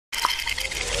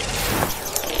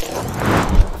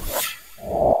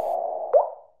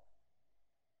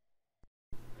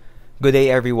Good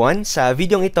day everyone! Sa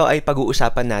videong ito ay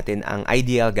pag-uusapan natin ang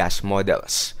ideal gas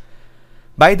models.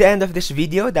 By the end of this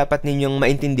video, dapat ninyong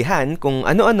maintindihan kung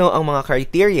ano-ano ang mga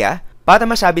criteria para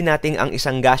masabi nating ang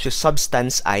isang gaseous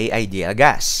substance ay ideal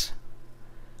gas.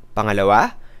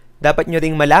 Pangalawa, dapat nyo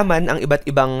ring malaman ang iba't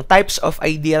ibang types of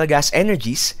ideal gas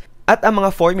energies at ang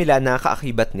mga formula na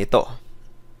kaakibat nito.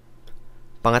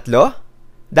 Pangatlo,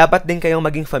 dapat din kayong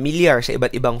maging familiar sa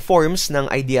iba't ibang forms ng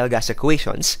ideal gas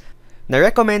equations na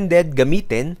recommended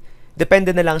gamitin,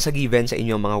 depende na lang sa given sa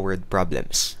inyong mga word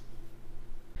problems.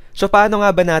 So paano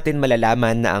nga ba natin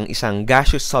malalaman na ang isang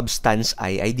gaseous substance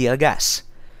ay ideal gas?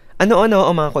 Ano-ano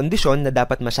ang mga kondisyon na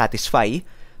dapat masatisfy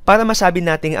para masabi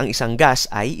nating ang isang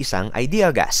gas ay isang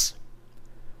ideal gas?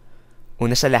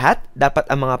 Una sa lahat, dapat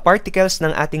ang mga particles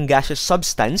ng ating gaseous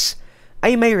substance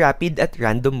ay may rapid at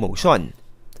random motion.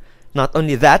 Not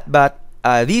only that, but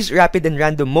these rapid and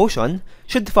random motion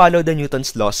should follow the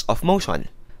Newton's laws of motion.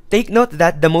 Take note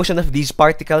that the motion of these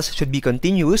particles should be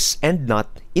continuous and not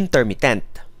intermittent.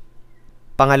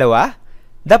 Pangalawa,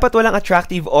 dapat walang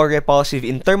attractive or repulsive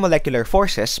intermolecular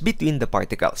forces between the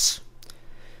particles.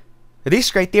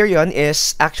 This criterion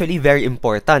is actually very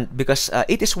important because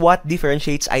it is what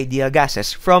differentiates ideal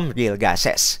gases from real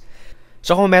gases.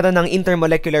 So kung meron ng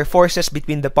intermolecular forces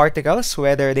between the particles,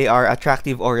 whether they are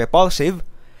attractive or repulsive,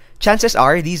 chances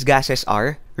are these gases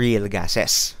are real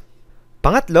gases.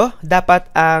 Pangatlo, dapat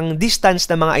ang distance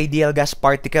ng mga ideal gas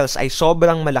particles ay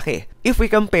sobrang malaki if we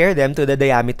compare them to the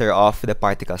diameter of the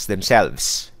particles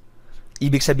themselves.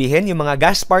 Ibig sabihin, yung mga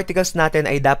gas particles natin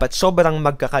ay dapat sobrang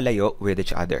magkakalayo with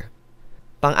each other.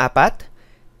 Pang-apat,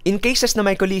 in cases na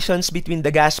may collisions between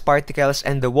the gas particles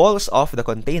and the walls of the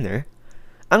container,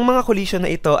 ang mga collision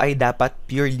na ito ay dapat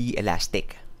purely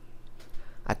elastic.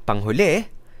 At panghuli,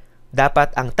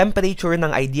 dapat ang temperature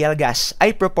ng ideal gas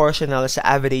ay proportional sa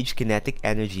average kinetic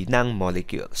energy ng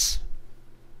molecules.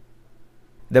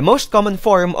 The most common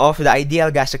form of the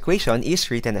ideal gas equation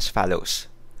is written as follows.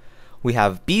 We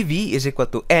have PV is equal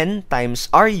to N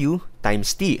times RU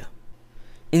times T.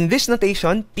 In this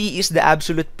notation, P is the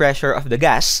absolute pressure of the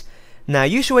gas na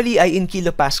usually ay in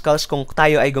kilopascals kung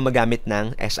tayo ay gumagamit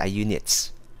ng SI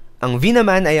units. Ang V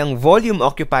naman ay ang volume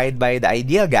occupied by the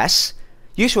ideal gas,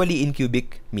 usually in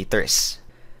cubic meters.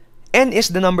 N is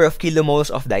the number of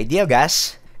kilomoles of the ideal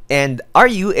gas, and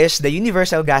Ru is the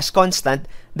universal gas constant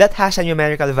that has a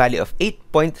numerical value of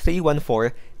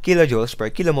 8.314 kilojoules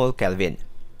per kilomole Kelvin.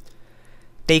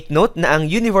 Take note na ang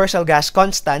universal gas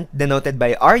constant denoted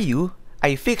by Ru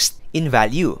ay fixed in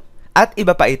value, at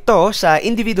iba pa ito sa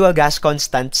individual gas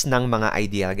constants ng mga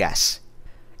ideal gas.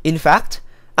 In fact,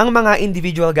 ang mga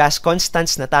individual gas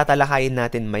constants na tatalakayin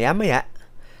natin maya-maya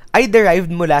ay derived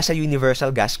mula sa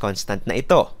universal gas constant na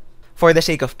ito. For the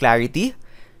sake of clarity,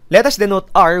 let us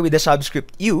denote R with the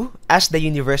subscript U as the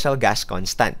universal gas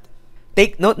constant.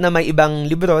 Take note na may ibang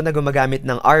libro na gumagamit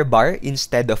ng R bar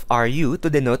instead of RU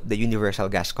to denote the universal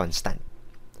gas constant.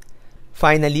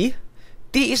 Finally,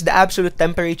 T is the absolute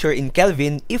temperature in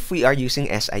Kelvin if we are using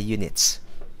SI units.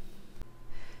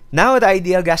 Now, the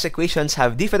ideal gas equations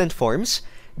have different forms,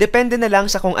 depende na lang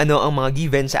sa kung ano ang mga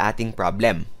given sa ating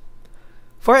problem.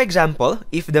 For example,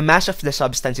 if the mass of the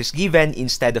substance is given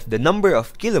instead of the number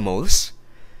of kilomoles,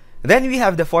 then we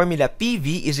have the formula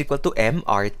PV is equal to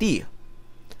mRT.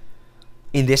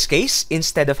 In this case,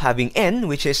 instead of having N,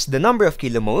 which is the number of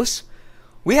kilomoles,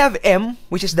 we have M,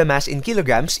 which is the mass in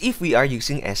kilograms if we are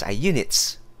using SI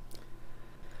units.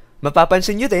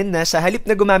 Mapapansin nyo din na sa halip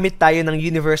na gumamit tayo ng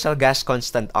universal gas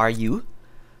constant Ru,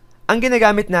 ang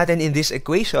ginagamit natin in this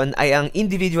equation ay ang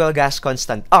individual gas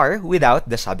constant R without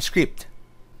the subscript.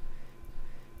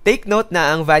 Take note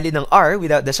na ang value ng R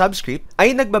without the subscript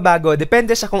ay nagbabago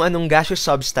depende sa kung anong gaseous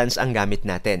substance ang gamit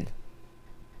natin.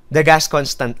 The gas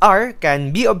constant R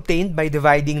can be obtained by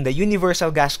dividing the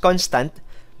universal gas constant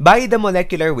by the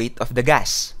molecular weight of the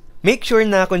gas. Make sure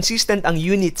na consistent ang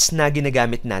units na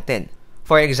ginagamit natin.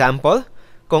 For example,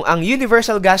 kung ang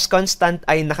universal gas constant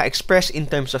ay naka-express in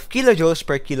terms of kilojoules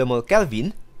per kilomole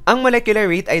Kelvin, ang molecular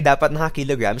weight ay dapat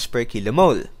naka-kilograms per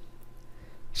kilomole.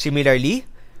 Similarly,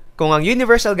 kung ang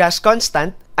universal gas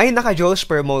constant ay naka-joules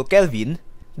per mole Kelvin,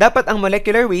 dapat ang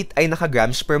molecular weight ay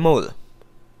naka-grams per mole.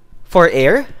 For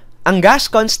air, ang gas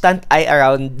constant ay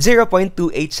around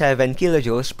 0.287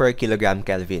 kilojoules per kilogram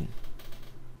Kelvin.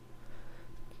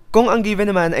 Kung ang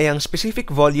given naman ay ang specific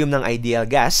volume ng ideal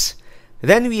gas,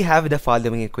 then we have the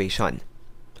following equation.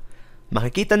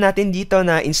 Makikita natin dito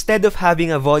na instead of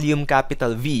having a volume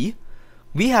capital V,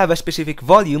 we have a specific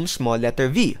volume small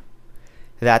letter v.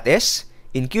 That is,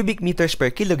 in cubic meters per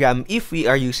kilogram if we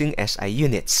are using SI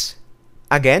units.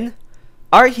 Again,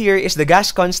 R here is the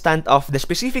gas constant of the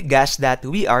specific gas that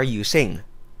we are using.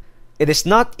 It is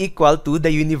not equal to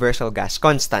the universal gas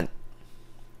constant.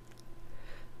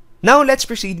 Now, let's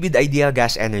proceed with ideal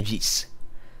gas energies.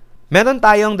 Meron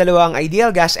tayong dalawang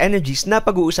ideal gas energies na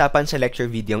pag-uusapan sa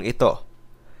lecture videong ito.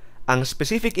 Ang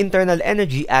specific internal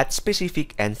energy at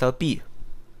specific enthalpy.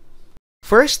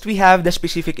 First, we have the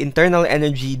specific internal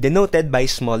energy denoted by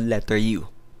small letter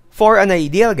u. For an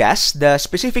ideal gas, the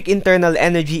specific internal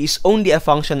energy is only a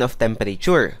function of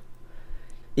temperature.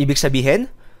 Ibig sabihin,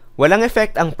 walang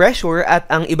effect ang pressure at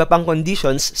ang iba pang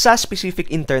conditions sa specific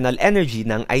internal energy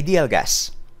ng ideal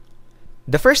gas.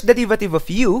 The first derivative of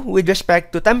u with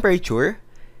respect to temperature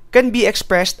can be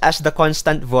expressed as the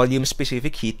constant volume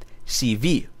specific heat,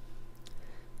 Cv.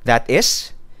 That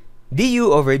is,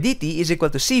 du over dt is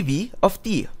equal to Cv of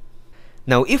T.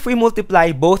 Now, if we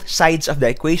multiply both sides of the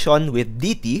equation with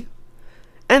dt,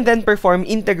 and then perform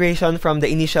integration from the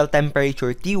initial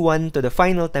temperature T1 to the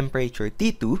final temperature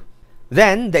T2,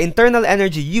 then the internal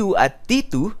energy u at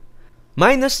T2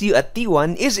 minus u at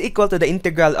T1 is equal to the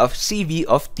integral of Cv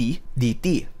of T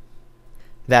dt.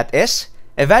 That is,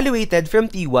 evaluated from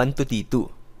T1 to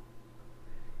T2.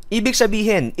 Ibig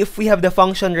sabihin, if we have the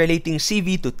function relating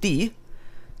Cv to T,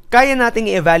 kaya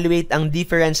nating i-evaluate ang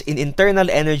difference in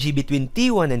internal energy between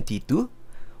T1 and T2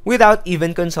 without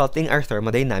even consulting our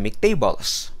thermodynamic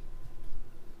tables.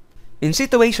 In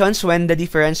situations when the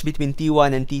difference between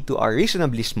T1 and T2 are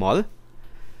reasonably small,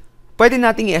 pwede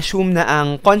nating i-assume na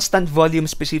ang constant volume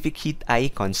specific heat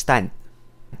ay constant.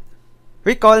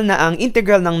 Recall na ang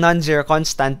integral ng non-zero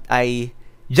constant ay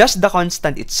just the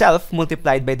constant itself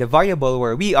multiplied by the variable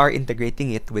where we are integrating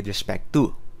it with respect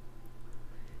to.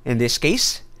 In this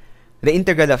case, the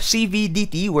integral of Cv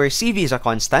dt, where Cv is a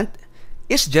constant,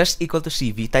 is just equal to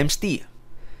Cv times T.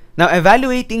 Now,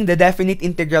 evaluating the definite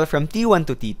integral from T1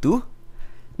 to T2,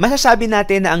 masasabi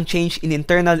natin na ang change in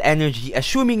internal energy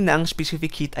assuming na ang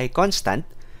specific heat ay constant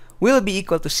will be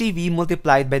equal to Cv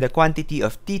multiplied by the quantity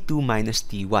of T2 minus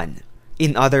T1.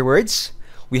 In other words,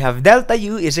 we have delta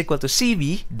U is equal to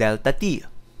Cv delta T.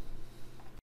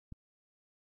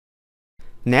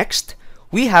 Next,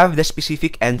 we have the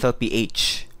specific enthalpy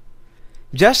H.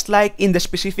 Just like in the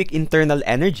specific internal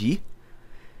energy,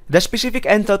 the specific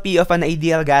enthalpy of an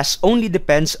ideal gas only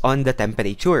depends on the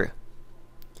temperature.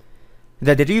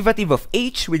 The derivative of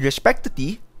H with respect to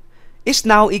T is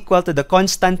now equal to the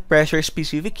constant pressure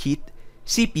specific heat,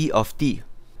 Cp of T.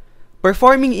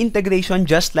 Performing integration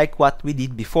just like what we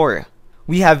did before,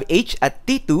 we have H at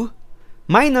T2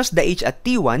 minus the H at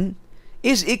T1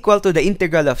 is equal to the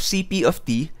integral of Cp of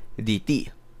T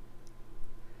dt.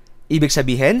 Ibig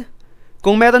sabihin,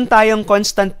 kung meron tayong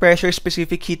constant pressure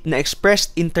specific heat na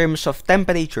expressed in terms of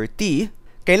temperature T,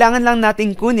 kailangan lang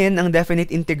nating kunin ang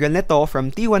definite integral nito from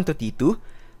T1 to T2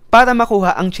 para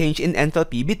makuha ang change in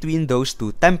enthalpy between those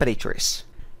two temperatures.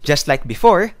 Just like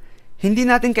before, hindi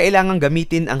natin kailangang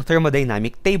gamitin ang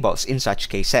thermodynamic tables in such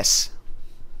cases.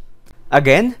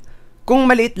 Again, kung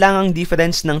maliit lang ang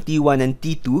difference ng T1 and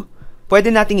T2, pwede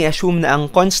nating i-assume na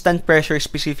ang constant pressure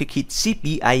specific heat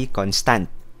Cp ay constant.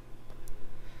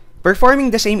 Performing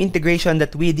the same integration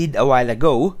that we did a while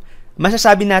ago,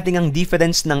 masasabi natin ang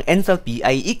difference ng enthalpy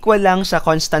ay equal lang sa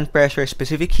constant pressure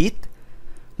specific heat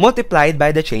multiplied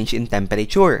by the change in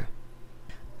temperature.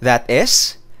 That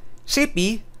is,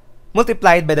 Cp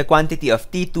multiplied by the quantity of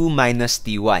T2 minus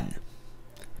T1.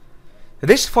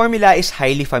 This formula is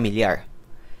highly familiar.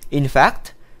 In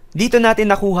fact, dito natin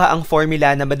nakuha ang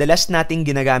formula na madalas nating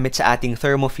ginagamit sa ating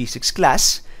thermophysics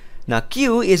class na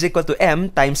Q is equal to M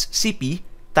times Cp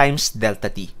times delta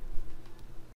T.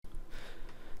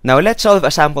 Now, let's solve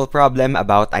a sample problem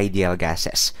about ideal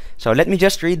gases. So, let me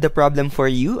just read the problem for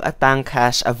you. A tank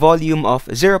has a volume of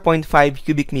 0.5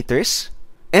 cubic meters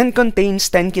and contains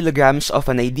 10 kilograms of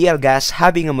an ideal gas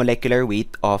having a molecular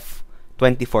weight of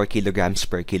 24 kilograms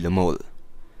per kilomole.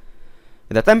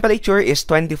 The temperature is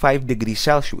 25 degrees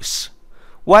Celsius.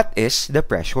 What is the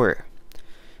pressure?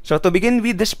 So, to begin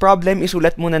with this problem,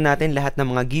 isulat muna natin lahat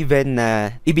ng mga given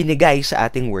na ibinigay sa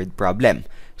ating word problem.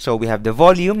 So, we have the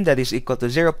volume that is equal to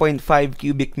 0.5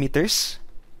 cubic meters.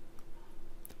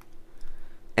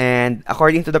 And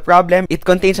according to the problem, it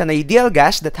contains an ideal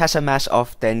gas that has a mass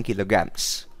of 10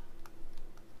 kilograms.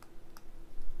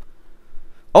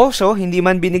 Also, hindi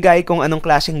man binigay kung anong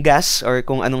klaseng gas or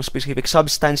kung anong specific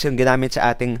substance yung ginamit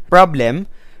sa ating problem,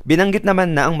 binanggit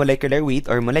naman na ang molecular weight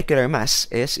or molecular mass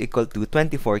is equal to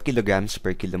 24 kilograms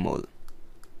per kilomole.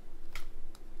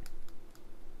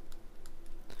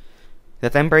 The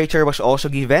temperature was also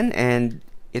given and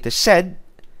it is said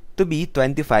to be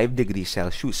 25 degrees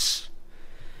Celsius.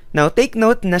 Now, take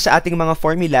note na sa ating mga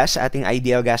formula sa ating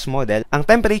ideal gas model, ang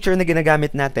temperature na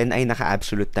ginagamit natin ay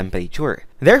naka-absolute temperature.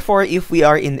 Therefore, if we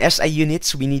are in SI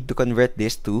units, we need to convert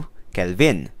this to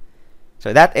Kelvin.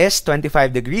 So that is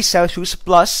 25 degrees Celsius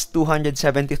plus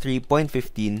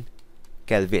 273.15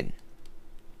 Kelvin.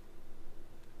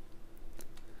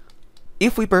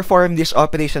 If we perform this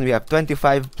operation, we have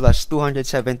 25 plus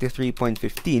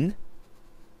 273.15.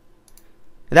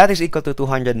 That is equal to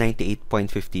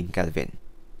 298.15 Kelvin.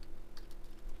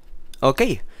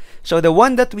 Okay, so the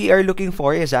one that we are looking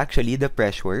for is actually the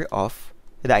pressure of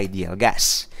the ideal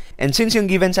gas. And since yung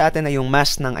given sa atin ay yung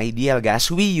mass ng ideal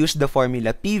gas, we use the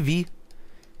formula PV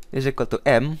is equal to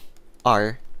M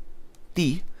R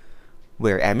T,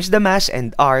 where M is the mass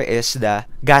and R is the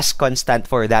gas constant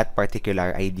for that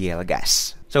particular ideal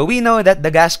gas. So we know that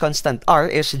the gas constant R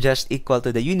is just equal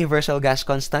to the universal gas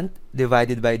constant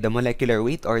divided by the molecular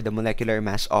weight or the molecular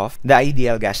mass of the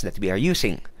ideal gas that we are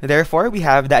using. Therefore, we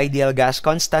have the ideal gas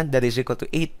constant that is equal to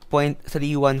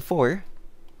 8.314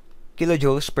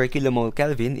 kilojoules per kilomole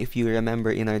Kelvin, if you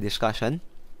remember in our discussion,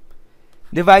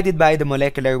 divided by the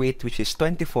molecular weight, which is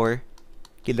 24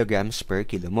 kilograms per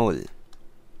kilomole.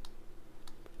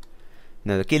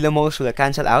 Now, the kilomoles will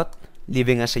cancel out,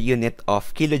 leaving us a unit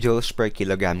of kilojoules per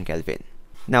kilogram Kelvin.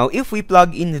 Now, if we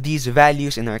plug in these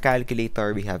values in our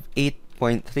calculator, we have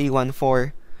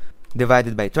 8.314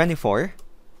 divided by 24.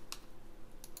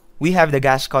 We have the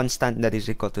gas constant that is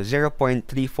equal to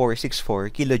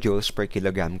 0.3464 kilojoules per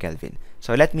kilogram Kelvin.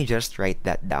 So let me just write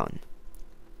that down.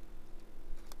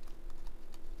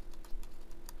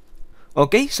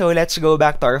 Okay, so let's go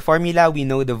back to our formula. We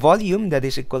know the volume that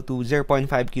is equal to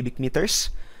 0.5 cubic meters.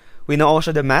 We know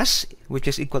also the mass, which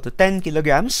is equal to 10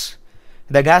 kilograms.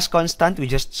 The gas constant, we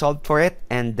just solved for it.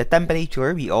 And the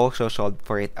temperature, we also solved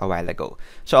for it a while ago.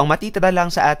 So, ang matitira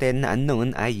lang sa atin na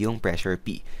unknown ay yung pressure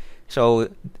P. So,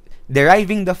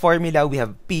 deriving the formula, we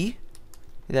have P,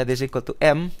 that is equal to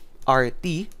M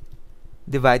RT,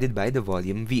 divided by the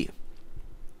volume V.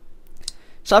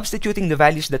 Substituting the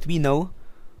values that we know,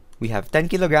 we have 10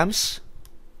 kilograms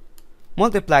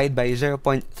multiplied by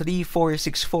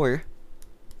 0.3464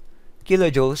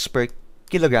 kilojoules per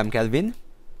kilogram Kelvin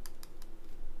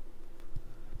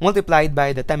multiplied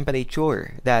by the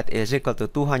temperature that is equal to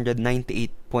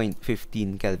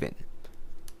 298.15 Kelvin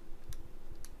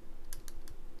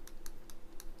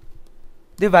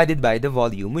divided by the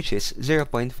volume, which is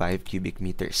 0.5 cubic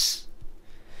meters.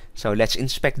 So let's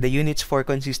inspect the units for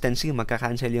consistency.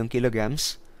 Magka-cancel yung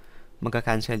kilograms,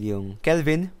 magka-cancel yung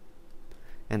Kelvin,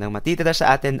 and ang matitira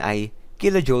sa atin ay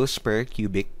kilojoules per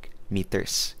cubic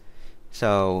meters.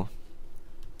 So,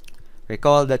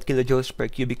 recall that kilojoules per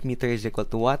cubic meter is equal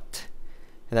to what?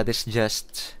 That is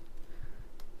just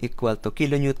equal to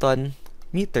kilonewton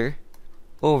meter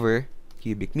over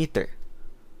cubic meter,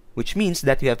 which means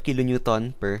that we have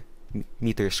kilonewton per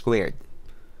meter squared,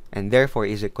 and therefore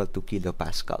is equal to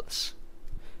kilopascals.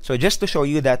 So just to show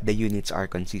you that the units are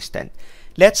consistent,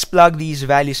 let's plug these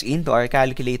values into our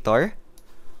calculator.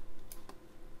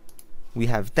 We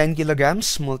have 10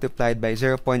 kilograms multiplied by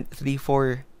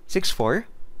 0.3464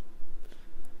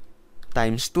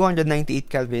 times 298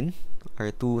 Kelvin,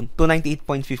 or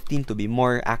 298.15 to be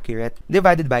more accurate,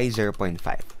 divided by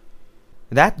 0.5.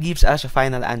 That gives us a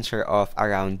final answer of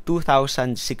around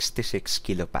 2066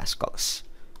 kilopascals.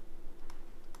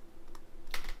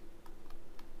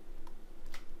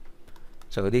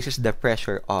 So this is the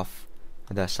pressure of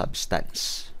the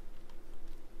substance.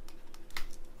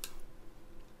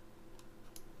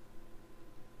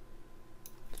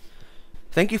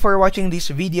 Thank you for watching this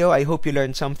video. I hope you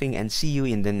learned something and see you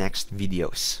in the next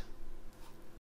videos.